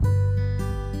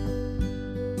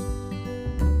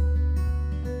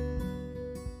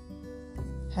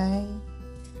Hi,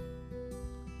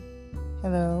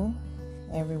 hello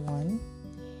everyone.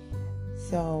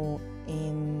 So,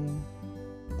 in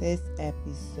this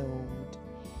episode,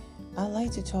 I'd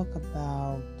like to talk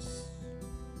about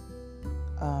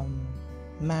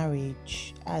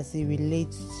marriage as it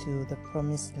relates to the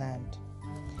promised land.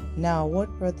 Now, what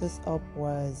brought this up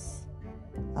was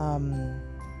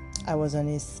I was on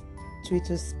his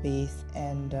Twitter space,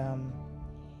 and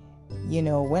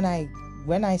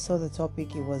when I saw the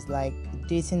topic, it was like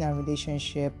dating and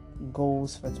relationship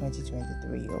goals for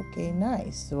 2023. Okay,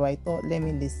 nice. So I thought, let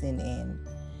me listen in,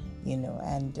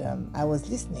 and I was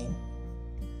listening.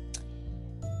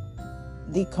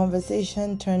 The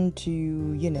conversation turned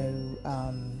to,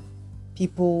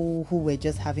 people who were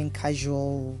just having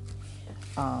casual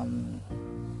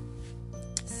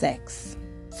sex,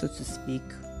 so to speak,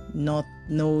 no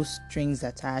strings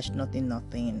attached, nothing,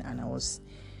 and I was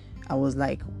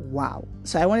like, wow.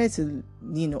 So I wanted to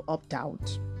opt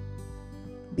out,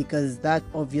 because that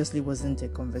obviously wasn't a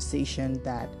conversation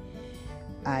that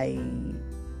I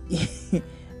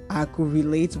I could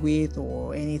relate with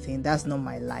or anything. That's not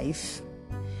my life.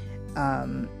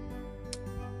 But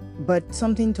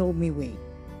something told me, wait,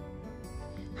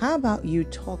 how about you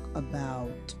talk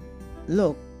about,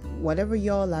 look, whatever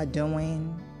y'all are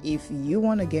doing, if you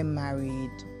want to get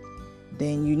married,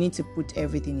 then you need to put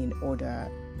everything in order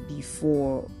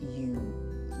before you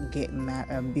get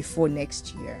married, before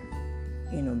next year,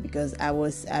 because I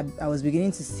was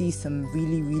beginning to see some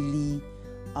really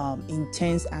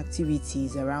intense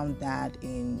activities around that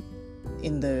in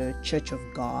the Church of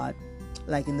God,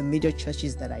 like in the major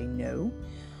churches that I know.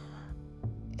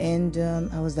 And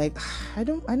I was like,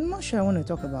 I'm not sure I want to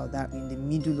talk about that in the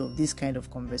middle of this kind of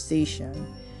conversation.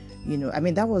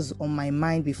 That was on my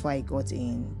mind before I got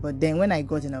in. But then when I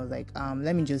got in, I was like,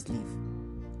 let me just leave.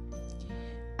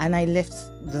 And I left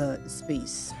the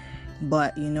space.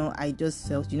 But, I just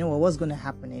felt, what's going to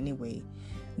happen anyway?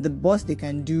 The worst they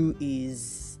can do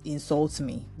is insult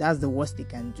me. That's the worst they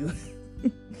can do.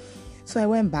 So I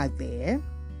went back there.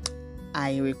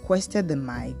 I requested the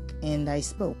mic and I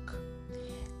spoke.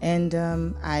 And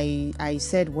I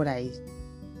said what I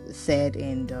said,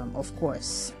 and of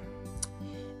course,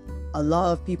 a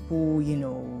lot of people,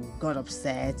 got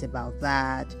upset about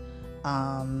that,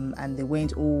 and they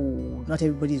went, oh, not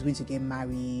everybody is going to get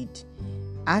married.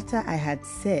 After I had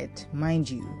said, mind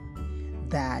you,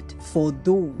 that for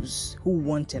those who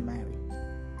want to marry,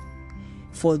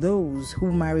 for those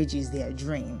who marriage is their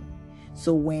dream.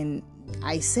 So when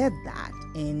I said that,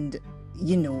 and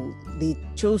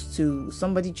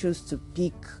somebody chose to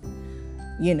pick,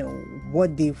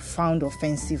 what they found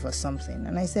offensive or something.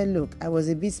 And I said, look, I was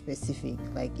a bit specific.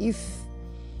 Like, if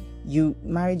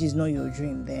marriage is not your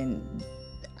dream, then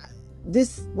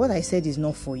what I said is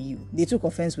not for you. They took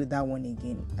offense with that one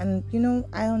again. And,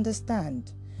 I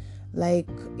understand. Like,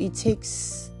 it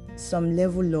takes some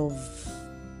level of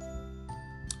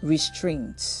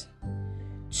restraint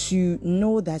to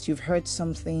know that you've heard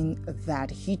something that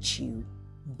hits you,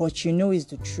 but is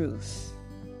the truth,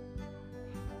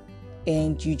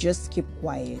 and you just keep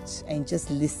quiet and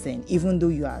just listen, even though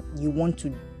you want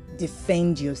to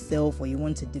defend yourself or you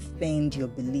want to defend your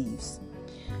beliefs.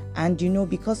 And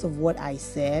because of what I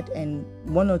said, and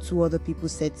one or two other people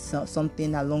said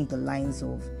something along the lines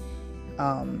of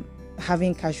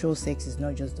having casual sex is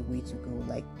not just the way to go.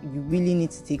 Like, you really need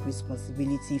to take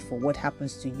responsibility for what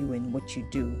happens to you and what you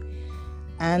do.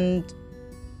 And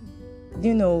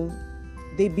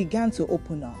they began to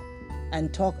open up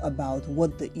and talk about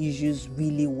what the issues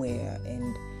really were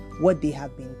and what they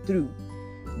have been through.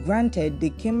 Granted,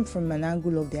 they came from an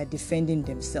angle of they're defending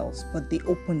themselves, but they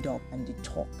opened up and they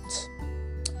talked.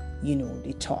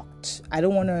 They talked.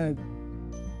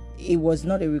 It was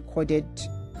not a recorded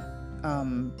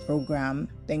program,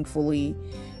 thankfully,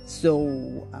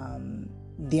 so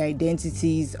the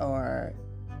identities are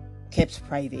kept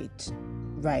private,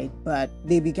 right? But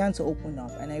they began to open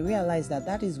up, and I realized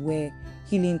that is where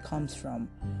healing comes from,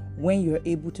 when you're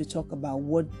able to talk about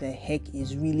what the heck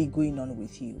is really going on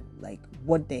with you, like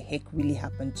what the heck really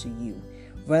happened to you,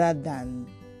 rather than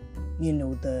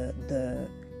the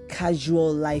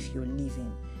casual life you're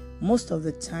living. Most of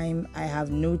the time, I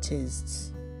have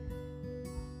noticed,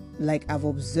 like I've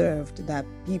observed, that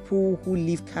people who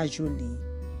live casually,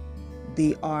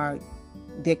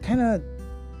 they're kind of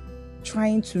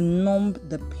trying to numb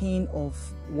the pain of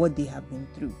what they have been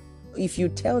through. If you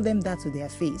tell them that to their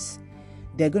face,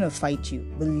 they're going to fight you.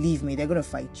 Believe me, they're going to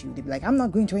fight you. They'll be like, I'm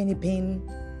not going through any pain.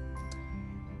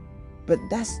 But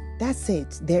that's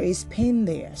it. There is pain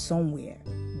there somewhere.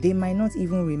 they might not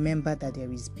even remember that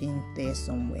there is pain there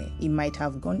somewhere. It might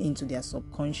have gone into their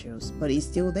subconscious, but it's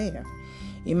still there.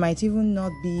 It might even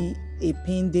not be a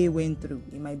pain they went through.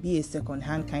 It might be a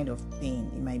second-hand kind of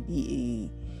pain. It might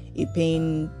be a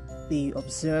pain they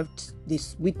observed, they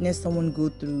witnessed someone go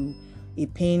through, a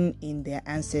pain in their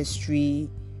ancestry,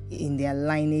 in their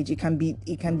lineage. It can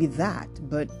be that,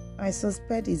 but I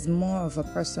suspect it's more of a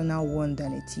personal one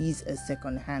than it is a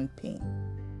second-hand pain.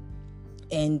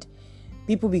 And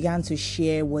people began to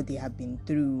share what they have been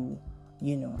through,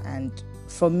 and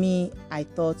for me, I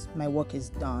thought my work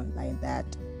is done, like that.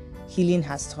 Healing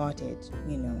has started,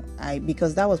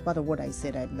 because that was part of what I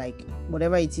said. I like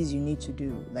whatever it is you need to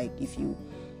do. Like if you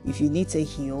need to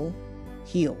heal.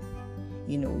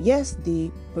 Yes,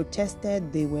 they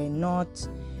protested. They were not,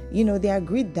 they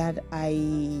agreed that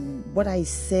what I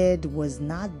said was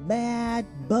not bad,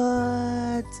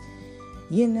 but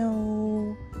they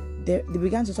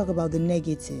began to talk about the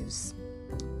negatives.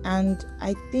 And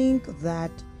I think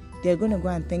that they're going to go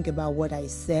and think about what I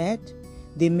said.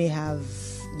 They may have,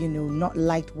 not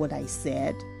liked what I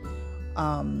said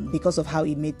because of how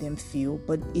it made them feel.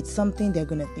 But it's something they're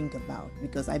going to think about,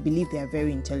 because I believe they are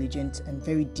very intelligent and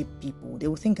very deep people. They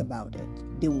will think about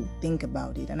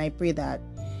it. And I pray that,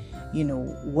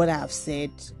 what I've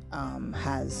said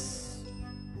has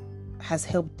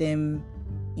helped them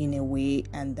in a way,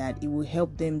 and that it will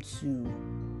help them to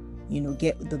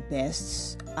get the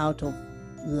best out of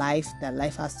life that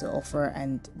life has to offer,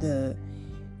 and the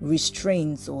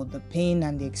restraints or the pain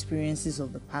and the experiences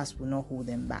of the past will not hold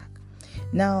them back.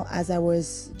 Now, as I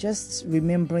was just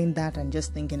remembering that and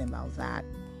just thinking about that,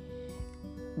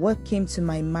 what came to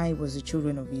my mind was the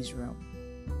children of Israel.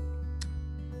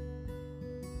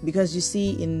 Because you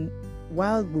see,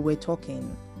 while we were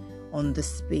talking on the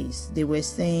space, they were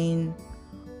saying,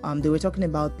 they were talking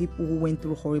about people who went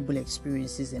through horrible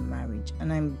experiences in marriage.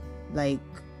 And I'm like,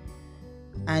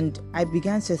 and I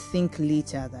began to think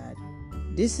later that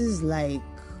this is like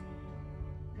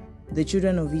the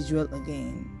children of Israel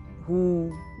again,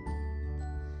 who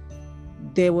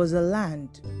there was a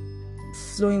land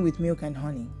flowing with milk and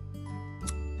honey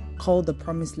called the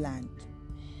Promised Land.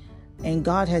 And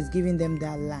God has given them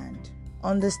that land.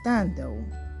 Understand though,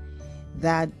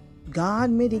 that God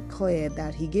made it clear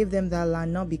that He gave them that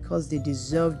land not because they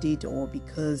deserved it or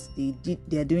because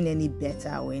they're doing any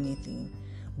better or anything,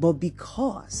 but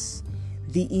because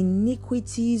the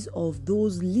iniquities of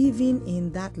those living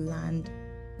in that land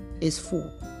is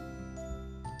full.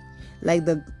 Like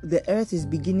the earth is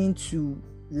beginning to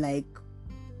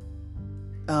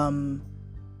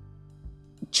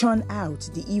churn out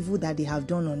the evil that they have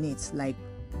done on it. Like,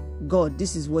 God,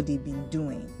 this is what they've been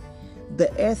doing. The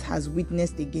earth has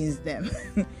witnessed against them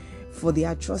for the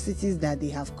atrocities that they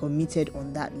have committed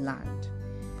on that land.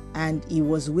 And it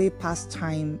was way past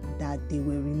time that they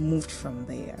were removed from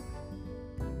there.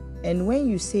 And when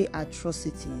you say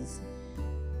atrocities,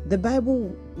 the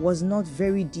Bible was not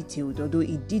very detailed, although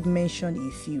it did mention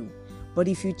a few. But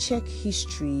if you check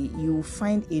history, you will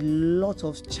find a lot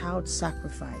of child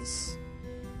sacrifice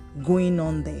going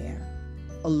on there.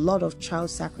 A lot of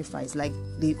child sacrifice. Like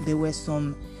there were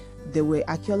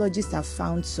archaeologists had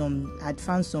found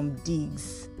some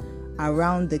digs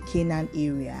around the Canaan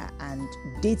area, and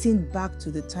dating back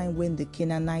to the time when the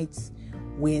Canaanites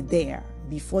were there,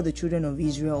 before the children of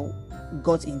Israel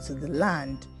got into the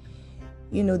land.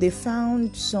 They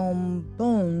found some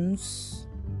bones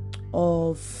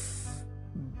of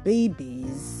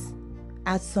babies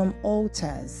at some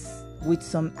altars with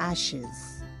some ashes.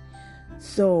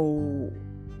 So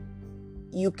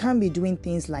you can't be doing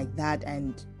things like that,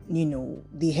 and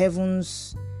the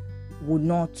heavens would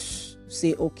not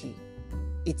say, okay,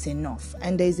 it's enough.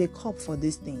 And there's a cup for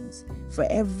these things. For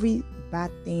every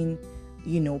bad thing,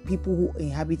 people who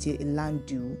inhabit a land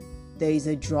do, there is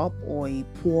a drop or a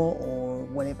pour or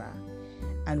whatever.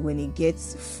 And when it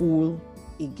gets full,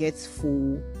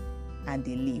 and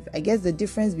they leave. I guess the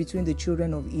difference between the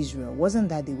children of Israel wasn't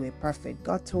that they were perfect.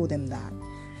 God told them that.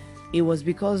 It was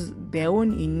because their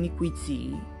own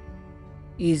iniquity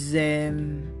is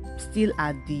still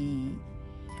at the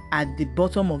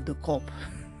bottom of the cup.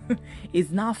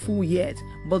 It's not full yet,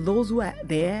 but those who are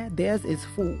there, theirs is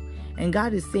full. And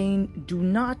God is saying, do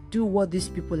not do what these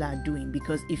people are doing,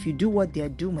 because if you do what they're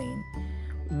doing,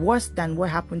 worse than what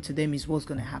happened to them is what's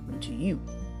going to happen to you.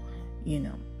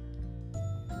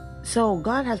 So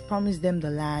God has promised them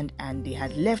the land, and they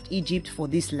had left Egypt for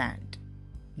this land.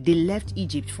 Then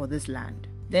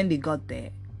they got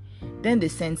there. Then they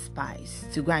sent spies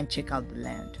to go and check out the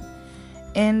land.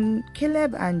 And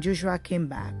Caleb and Joshua came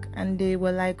back, and they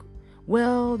were like,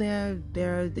 well, there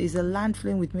is a land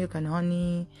flowing with milk and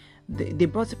honey. they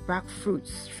brought back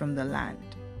fruits from the land.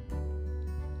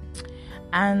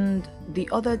 And the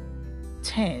other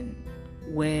 10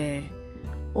 were,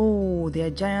 oh, there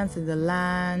are giants in the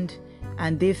land,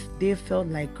 and they felt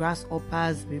like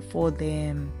grasshoppers before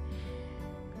them.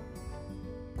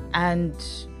 And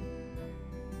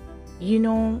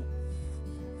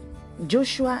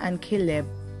Joshua and Caleb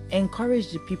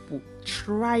encouraged the people,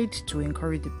 tried to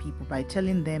encourage the people by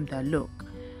telling them that, look,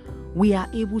 we are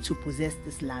able to possess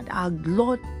this land.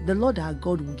 The Lord our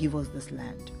God will give us this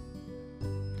land.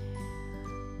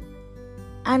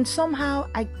 And somehow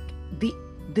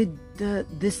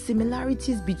the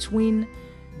similarities between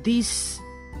this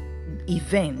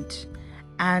event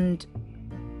and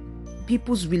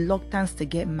people's reluctance to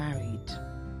get married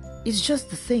is just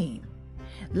the same.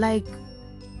 Like,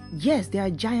 yes, there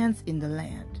are giants in the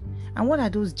land. And what are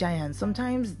those giants?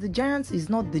 Sometimes the giants is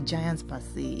not the giants per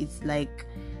se. It's like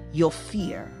your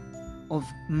fear of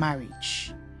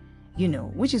marriage,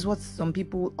 which is what some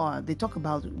people are. They talk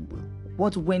about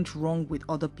what went wrong with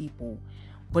other people,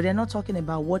 but they're not talking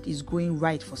about what is going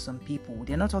right for some people.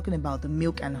 They're not talking about the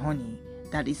milk and honey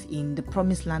that is in the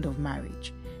promised land of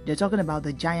marriage. They're talking about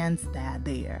the giants that are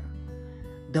there,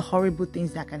 the horrible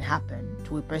things that can happen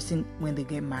to a person when they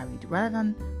get married, rather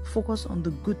than focus on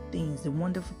the good things, the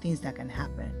wonderful things that can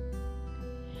happen.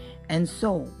 And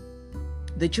so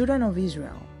the children of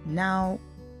Israel, now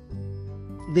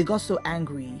they got so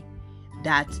angry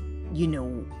that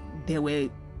there were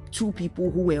 2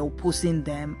 people who were opposing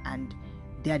them and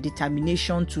their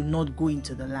determination to not go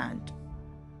into the land,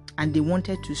 and they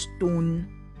wanted to stone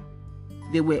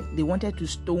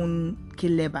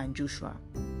Caleb and Joshua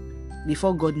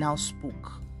before God now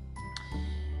spoke.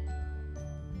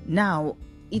 Now,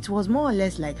 it was more or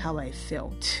less like how I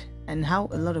felt and how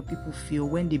a lot of people feel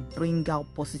when they bring out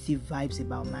positive vibes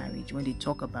about marriage, when they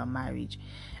talk about marriage.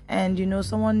 And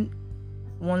someone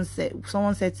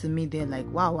said to me, they're like,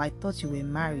 wow, I thought you were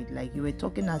married. Like, you were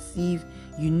talking as if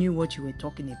you knew what you were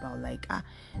talking about. Like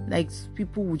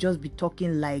people would just be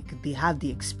talking like they have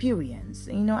the experience,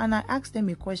 and I asked them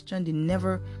a question they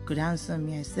never could answer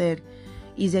me. I said,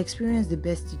 is experience the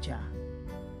best teacher?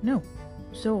 No.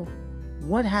 So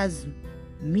what has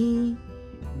me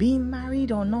being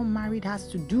married or not married has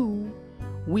to do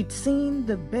with seeing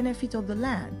the benefit of the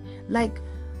land,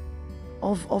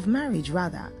 of marriage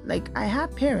rather. Like, I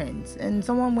had parents, and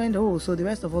someone went, oh, so the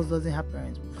rest of us doesn't have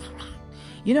parents.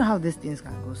 You know how these things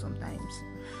can go sometimes.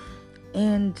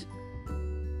 And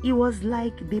it was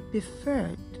like they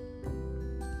preferred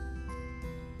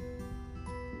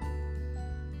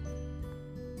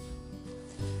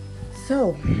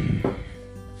so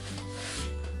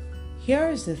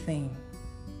here's the thing.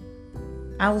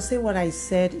 I will say what I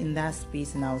said in that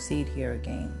space, and I'll say it here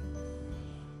again.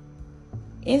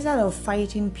 Instead of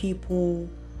fighting people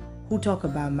who talk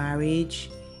about marriage,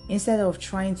 instead of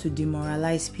trying to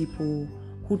demoralize people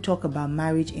who talk about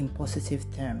marriage in positive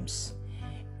terms,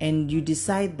 and you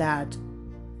decide that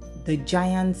the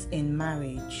giants in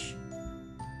marriage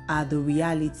are the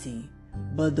reality,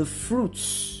 but the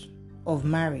fruits of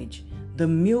marriage, the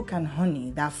milk and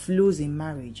honey that flows in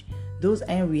marriage, those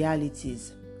aren't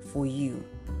realities for you,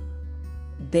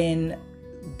 then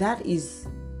that is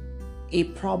a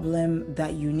problem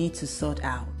that you need to sort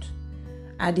out.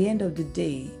 At the end of the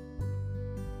day,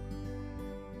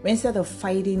 instead of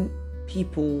fighting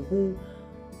people who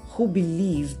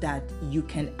believe that you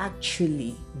can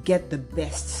actually get the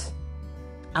best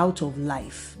out of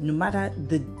life, no matter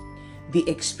the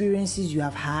experiences you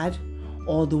have had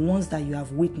or the ones that you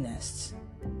have witnessed,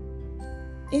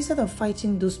 instead of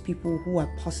fighting those people who are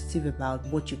positive about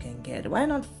what you can get, why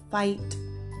not fight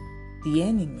the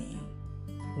enemy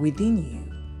within you,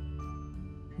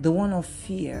 the one of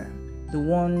fear, the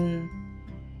one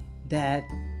that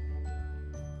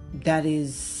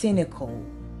is cynical,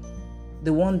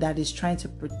 the one that is trying to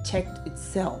protect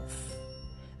itself,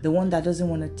 the one that doesn't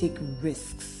want to take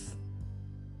risks,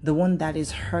 the one that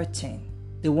is hurting,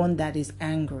 the one that is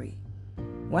angry.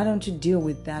 Why don't you deal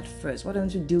with that first? Why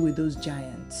don't you deal with those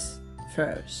giants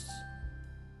first?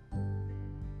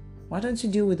 Why don't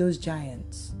you deal with those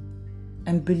giants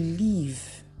and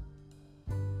believe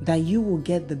that you will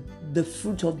get the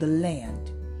fruit of the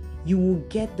land? You will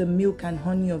get the milk and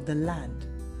honey of the land.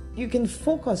 You can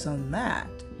focus on that.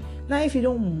 Now, if you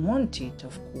don't want it,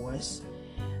 of course,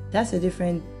 that's a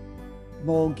different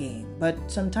ball game.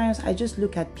 But sometimes I just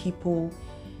look at people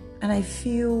and I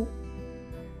feel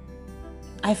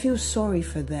sorry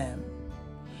for them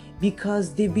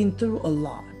because they've been through a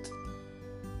lot.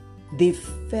 They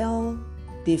fell,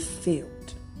 they failed.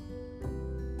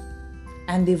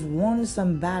 And they've won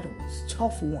some battles,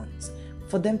 tough ones,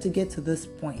 for them to get to this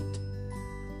point.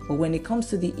 But when it comes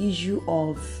to the issue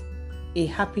of a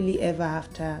happily ever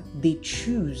after, they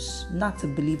choose not to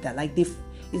believe that. It's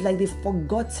like they've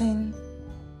forgotten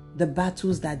the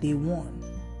battles that they won,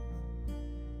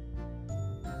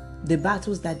 the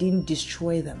battles that didn't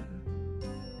destroy them.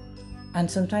 And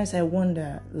sometimes I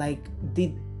wonder,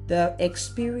 did the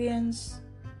experience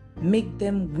make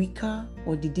them weaker,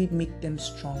 or did it make them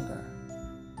stronger?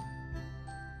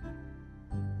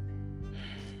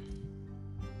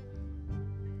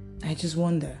 I just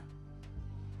wonder.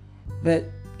 But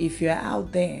if you're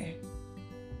out there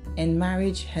and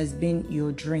marriage has been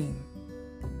your dream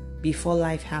before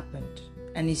life happened,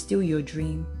 and it's still your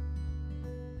dream,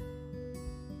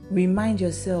 remind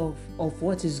yourself of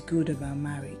what is good about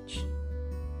marriage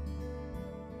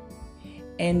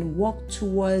and walk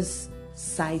towards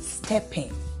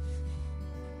sidestepping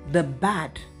the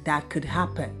bad that could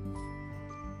happen.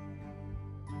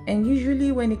 And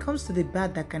usually when it comes to the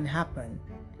bad that can happen,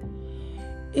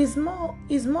 it's more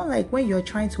like when you're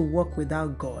trying to work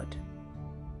without God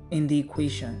in the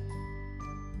equation.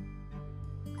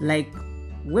 Like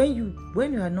when you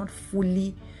are not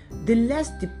fully, the less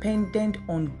dependent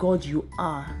on God you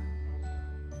are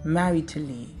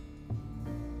maritally,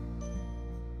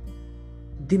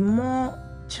 the more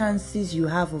chances you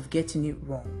have of getting it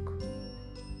wrong.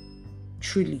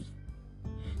 Truly.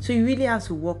 So you really have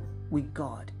to work with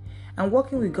God. And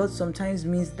working with God sometimes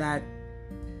means that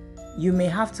you may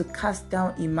have to cast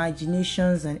down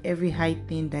imaginations and every high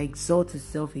thing that exalts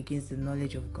itself against the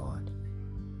knowledge of God.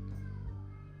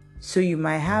 So you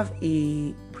might have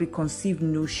a preconceived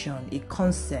notion, a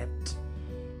concept,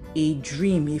 a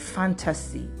dream, a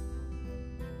fantasy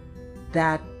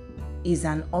that is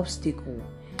an obstacle.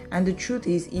 And the truth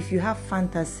is, if you have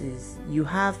fantasies, you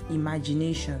have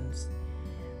imaginations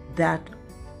that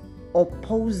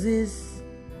opposes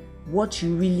what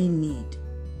you really need,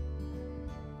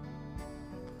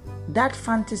 that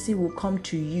fantasy will come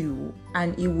to you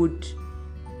and it would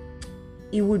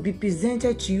be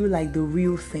presented to you like the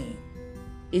real thing.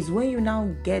 It's when you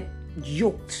now get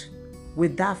yoked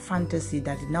with that fantasy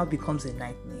that it now becomes a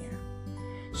nightmare.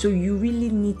 So you really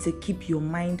need to keep your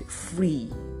mind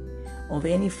free of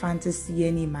any fantasy,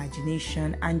 any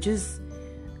imagination, and just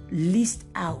list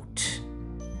out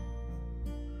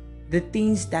the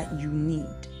things that you need.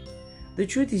 The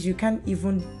truth is, you can't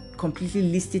even completely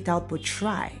list it out, but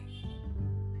try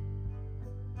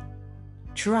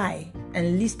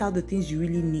and list out the things you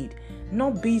really need,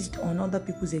 not based on other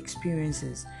people's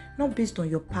experiences, not based on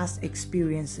your past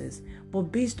experiences, but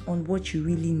based on what you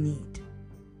really need,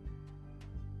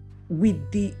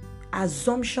 with the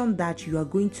assumption that you are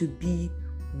going to be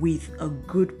with a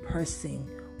good person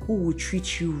who will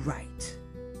treat you right,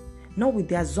 not with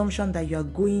the assumption that you are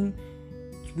going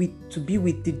to be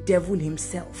with the devil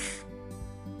himself.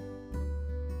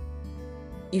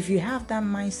 If you have that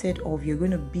mindset of you're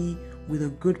going to be with a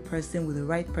good person, with the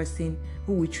right person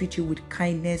who will treat you with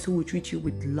kindness, who will treat you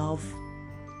with love,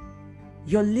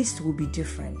 your list will be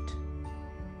different.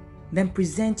 Then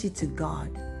present it to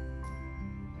God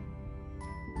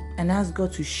and ask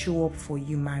God to show up for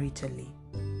you maritally,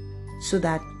 so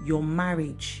that your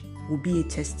marriage will be a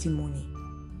testimony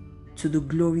to the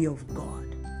glory of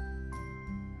God.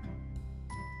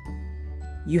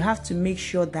 You have to make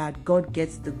sure that God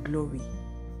gets the glory,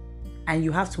 and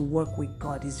you have to work with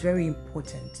God. It's very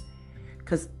important,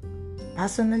 because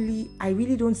personally, I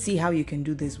really don't see how you can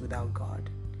do this without God.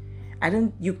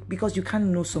 Because you can't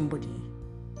know somebody,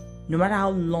 no matter how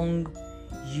long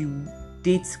you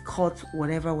date, court,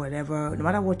 whatever, no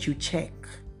matter what you check,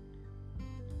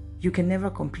 you can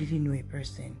never completely know a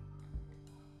person.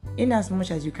 In as much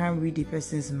as you can't read a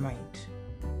person's mind,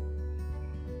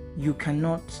 you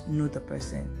cannot know the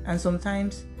person. And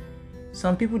sometimes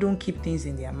some people don't keep things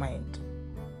in their mind.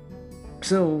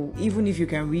 So even if you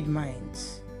can read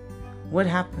minds, what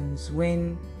happens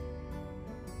when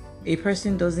a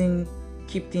person doesn't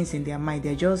keep things in their mind?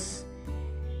 They're just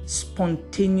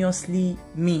spontaneously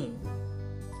mean.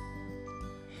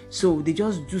 So they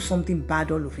just do something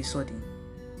bad all of a sudden.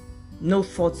 No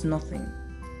thoughts, nothing.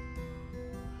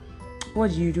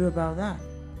 What do you do about that?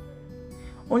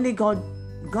 Only God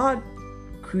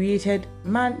created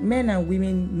men and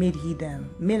women, made he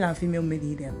them. Male and female made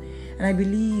he them. And I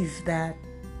believe that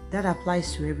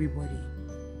applies to everybody.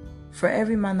 For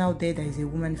every man out there, there is a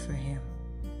woman for him.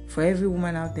 For every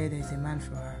woman out there, there is a man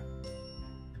for her.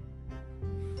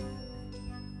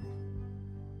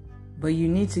 But you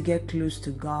need to get close to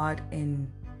God and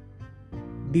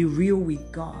be real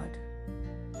with God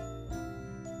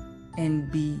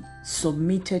and be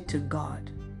submitted to God.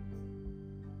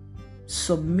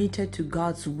 Submitted to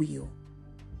God's will.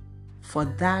 for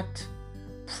that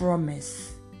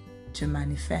promise to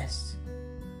manifest.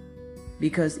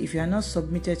 Because if you are not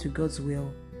submitted to God's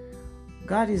will,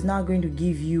 God is not going to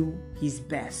give you his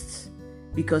best.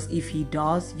 Because if he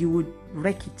does, you would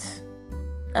wreck it.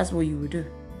 That's what you would do.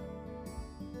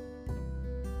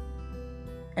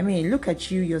 I mean, look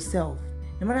at you yourself.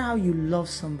 No matter how you love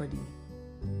somebody,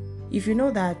 if you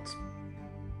know that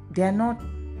they're not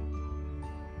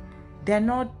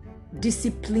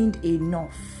disciplined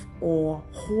enough or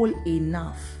whole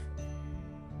enough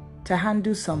to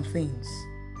handle some things,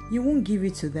 you won't give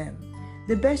it to them.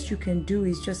 The best you can do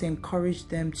is just encourage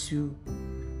them to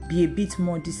be a bit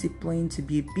more disciplined, to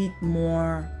be a bit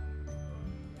more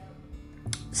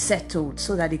settled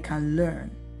so that they can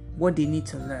learn what they need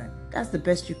to learn. That's the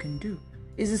best you can do.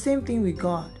 It's the same thing with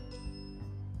God.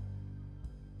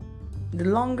 The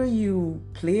longer you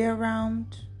play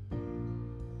around,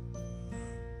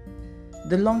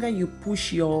 the longer you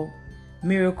push your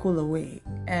miracle away.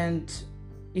 And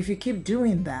if you keep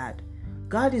doing that,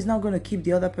 God is not going to keep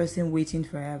the other person waiting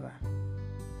forever.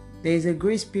 There is a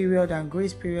grace period, and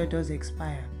grace period does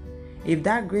expire. If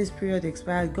that grace period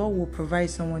expires, God will provide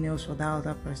someone else for that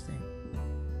other person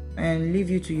and leave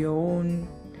you to your own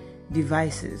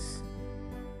devices,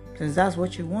 because that's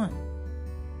what you want.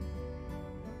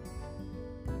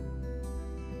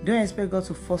 Don't expect God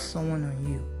to force someone on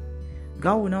you.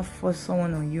 God will not force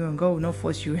someone on you, and God will not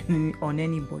force you on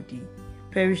anybody.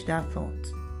 Perish that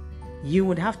thought. You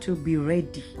would have to be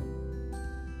ready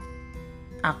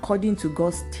according to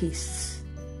God's tastes,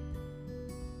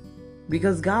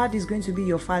 because God is going to be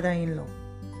your father-in-law,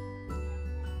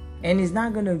 and he's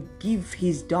not going to give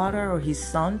his daughter or his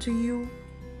son to you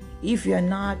if you're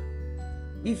not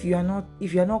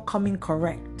coming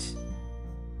correct.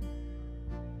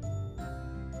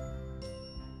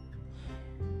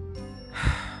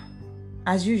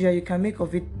 As usual, you can make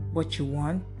of it what you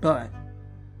want, but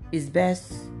it's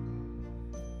best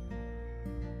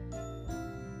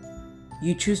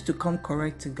you choose to come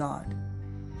correct to God,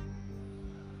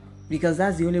 because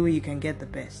that's the only way you can get the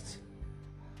best.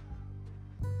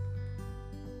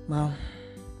 Well,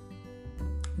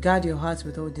 guard your hearts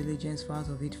with all diligence, for out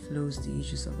of it flows the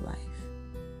issues of life.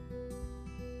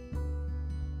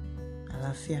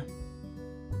 Alafia.